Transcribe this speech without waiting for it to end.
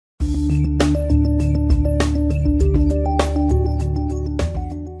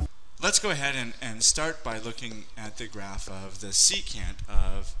let's go ahead and start by looking at the graph of the secant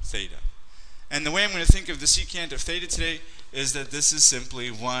of theta. And the way I'm going to think of the secant of theta today is that this is simply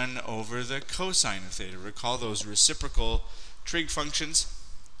 1 over the cosine of theta. Recall those reciprocal trig functions.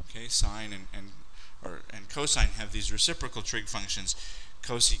 Okay, sine and cosine have these reciprocal trig functions,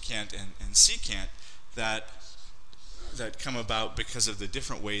 cosecant and secant, that come about because of the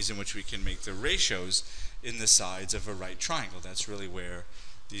different ways in which we can make the ratios in the sides of a right triangle. That's really where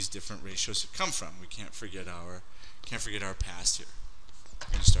these different ratios have come from. We can't forget our past here.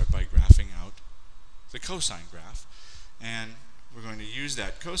 We're going to start by graphing out the cosine graph, and we're going to use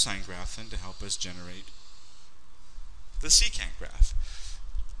that cosine graph then to help us generate the secant graph.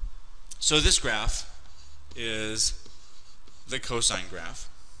 So this graph is the cosine graph,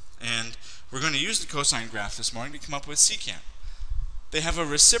 and we're going to use the cosine graph this morning to come up with secant. They have a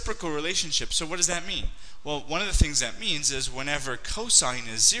reciprocal relationship, so what does that mean? Well, one of the things that means is whenever cosine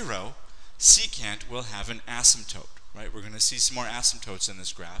is 0, secant will have an asymptote, right? We're going to see some more asymptotes in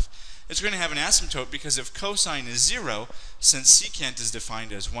this graph. It's going to have an asymptote because if cosine is 0, since secant is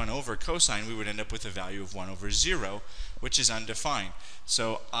defined as 1 over cosine, we would end up with a value of 1 over 0, which is undefined.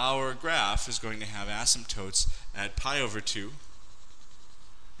 So our graph is going to have asymptotes at pi over 2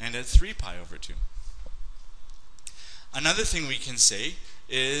 and at 3 pi over 2. Another thing we can say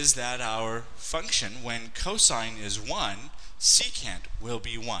is that our function, when cosine is 1, secant will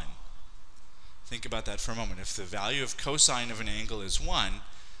be 1. Think about that for a moment. If the value of cosine of an angle is 1,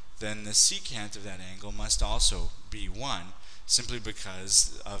 then the secant of that angle must also be 1, simply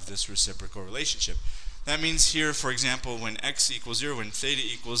because of this reciprocal relationship. That means here, for example, when x equals 0, when theta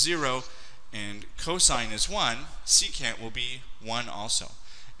equals 0, and cosine is 1, secant will be 1 also.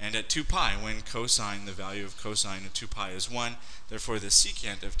 And at 2 pi, when cosine, the value of cosine of 2 pi is 1, therefore the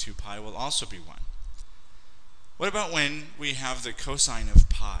secant of 2 pi will also be 1. What about when we have the cosine of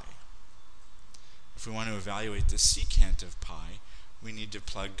pi? If we want to evaluate the secant of pi, we need to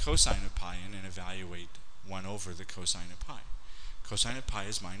plug cosine of pi in and evaluate 1 over the cosine of pi. Cosine of pi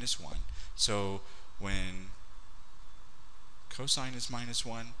is minus 1. So when cosine is minus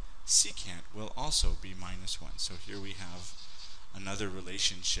 1, secant will also be minus 1. So here we have another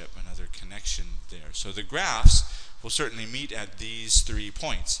relationship, another connection there. So the graphs will certainly meet at these 3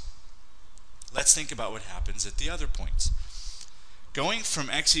 points. Let's think about what happens at the other points. Going from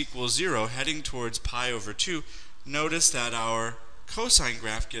x equals 0 heading towards pi over 2, notice that our cosine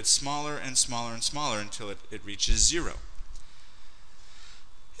graph gets smaller and smaller and smaller until it reaches 0.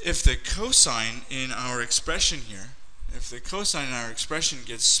 If the cosine in our expression here, if the cosine in our expression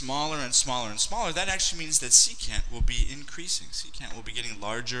gets smaller and smaller and smaller, that actually means that secant will be increasing. Secant will be getting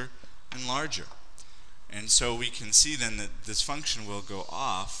larger and larger. And so we can see then that this function will go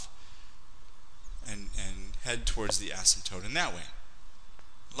off and head towards the asymptote in that way.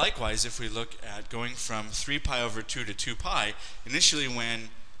 Likewise, if we look at going from 3 pi over 2 to 2 pi, initially when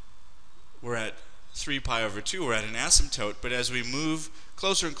we're at 3 pi over 2, we're at an asymptote, but as we move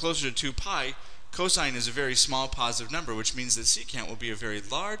closer and closer to 2 pi, cosine is a very small positive number, which means that secant will be a very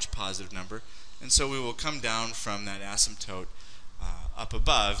large positive number, and so we will come down from that asymptote up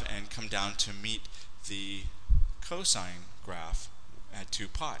above and come down to meet the cosine graph at 2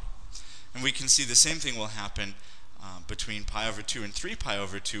 pi. And we can see the same thing will happen between pi over 2 and 3 pi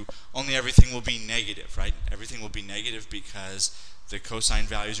over 2, only everything will be negative, right? Everything will be negative because the cosine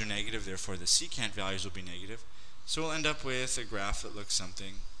values are negative, therefore the secant values will be negative. So we'll end up with a graph that looks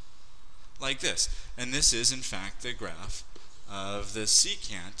something like this. And this is, in fact, the graph of the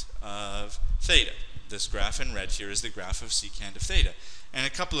secant of theta. This graph in red here is the graph of secant of theta. And a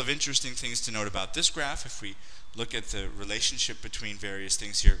couple of interesting things to note about this graph, if we look at the relationship between various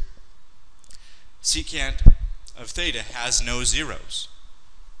things here. Secant of theta has no zeros.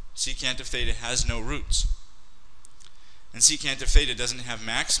 Secant of theta has no roots. And secant of theta doesn't have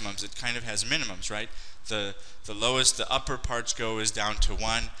maximums, it kind of has minimums, right? The lowest the upper parts go is down to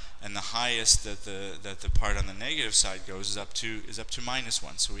 1, and the highest that the part on the negative side goes is up to minus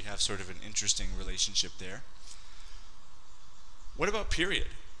 1. So we have sort of an interesting relationship there. What about period?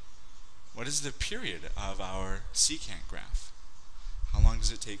 What is the period of our secant graph? How long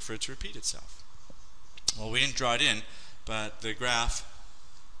does it take for it to repeat itself? Well, we didn't draw it in, but the graph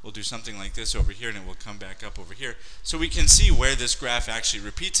will do something like this over here, and it will come back up over here. So we can see where this graph actually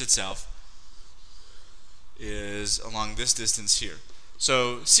repeats itself is along this distance here.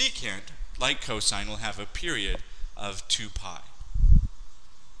 So secant, like cosine, will have a period of 2 pi.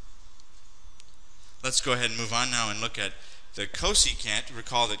 Let's go ahead and move on now and look at the cosecant.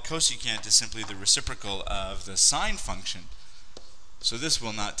 Recall that cosecant is simply the reciprocal of the sine function. So this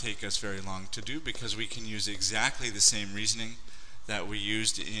will not take us very long to do because we can use exactly the same reasoning that we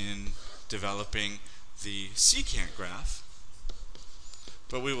used in developing the secant graph,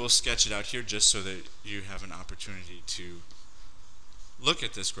 but we will sketch it out here just so that you have an opportunity to look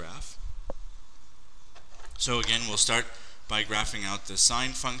at this graph. So again, we'll start by graphing out the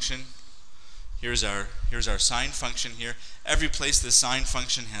sine function. Here's our sine function here. Every place the sine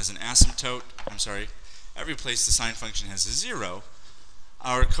function has an asymptote, every place the sine function has a 0,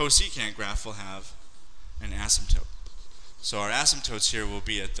 our cosecant graph will have an asymptote. So our asymptotes here will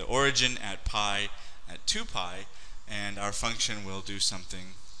be at the origin, at pi, at 2 pi, and our function will do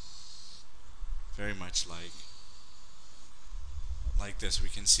something very much like this. We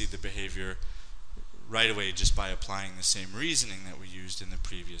can see the behavior right away just by applying the same reasoning that we used in the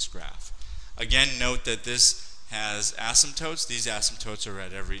previous graph. Again, note that this has asymptotes. These asymptotes are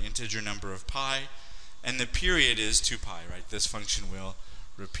at every integer number of pi, and the period is 2 pi, right? This function will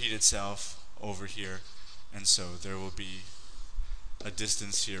repeat itself over here, and so there will be a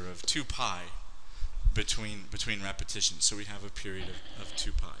distance here of 2 pi between repetitions. So we have a period of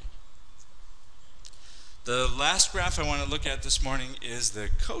 2 pi. The last graph I want to look at this morning is the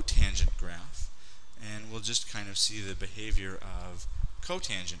cotangent graph, and we'll just kind of see the behavior of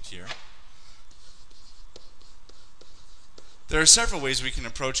cotangent here. There are several ways we can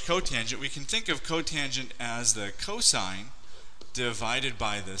approach cotangent. We can think of cotangent as the cosine divided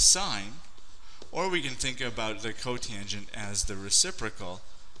by the sine, or we can think about the cotangent as the reciprocal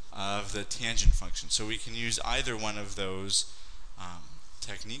of the tangent function. So we can use either one of those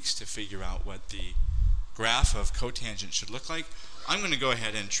techniques to figure out what the graph of cotangent should look like. I'm going to go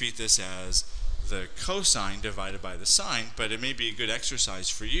ahead and treat this as the cosine divided by the sine, but it may be a good exercise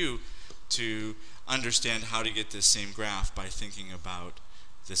for you to understand how to get this same graph by thinking about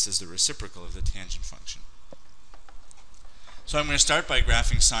this as the reciprocal of the tangent function. So I'm going to start by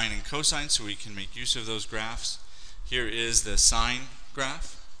graphing sine and cosine so we can make use of those graphs. Here is the sine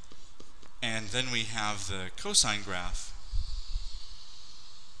graph, and then we have the cosine graph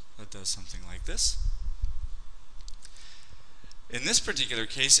that does something like this. In this particular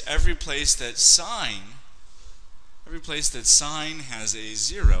case, every place that sine has a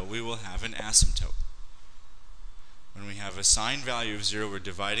 0, we will have an asymptote. When we have a sine value of 0, we're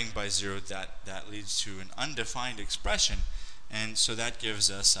dividing by 0. That leads to an undefined expression, and so that gives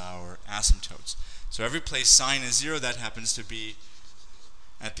us our asymptotes. So every place sine is 0, that happens to be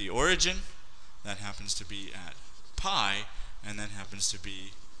at the origin, that happens to be at pi, and that happens to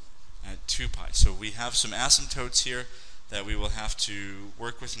be at 2 pi. So we have some asymptotes here that we will have to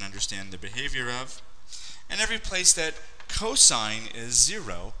work with and understand the behavior of. And every place that cosine is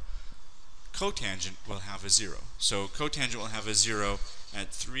 0, cotangent will have a 0. So cotangent will have a 0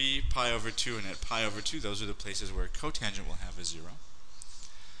 at 3 pi over 2 and at pi over 2. Those are the places where cotangent will have a 0.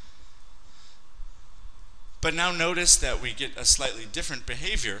 But now notice that we get a slightly different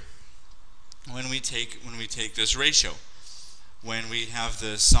behavior when we take this ratio. When we have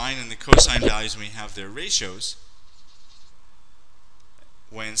the sine and the cosine values and we have their ratios,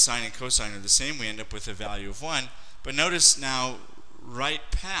 when sine and cosine are the same, we end up with a value of 1. But notice now, right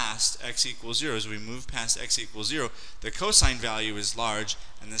past x equals 0, as we move past x equals 0, the cosine value is large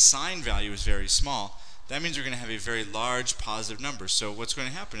and the sine value is very small. That means we're going to have a very large positive number. So what's going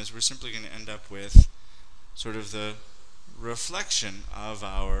to happen is we're simply going to end up with sort of the reflection of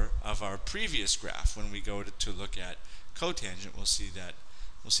our previous graph. When we go to look at cotangent, we'll see that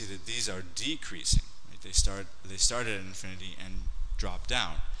these are decreasing. Right? They start at infinity and drop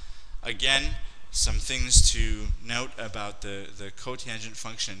down. Again, some things to note about the cotangent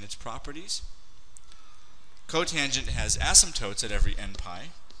function and its properties. Cotangent has asymptotes at every n pi.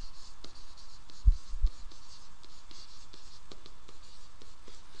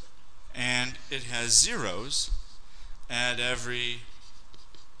 And it has zeros at every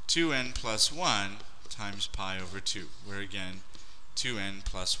 2n plus 1 times pi over 2, where again 2n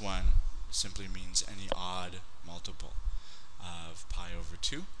plus 1 simply means any odd multiple of pi over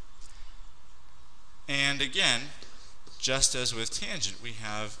 2. And again, just as with tangent, we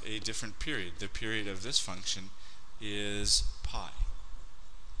have a different period. The period of this function is pi.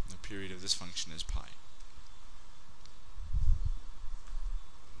 The period of this function is pi.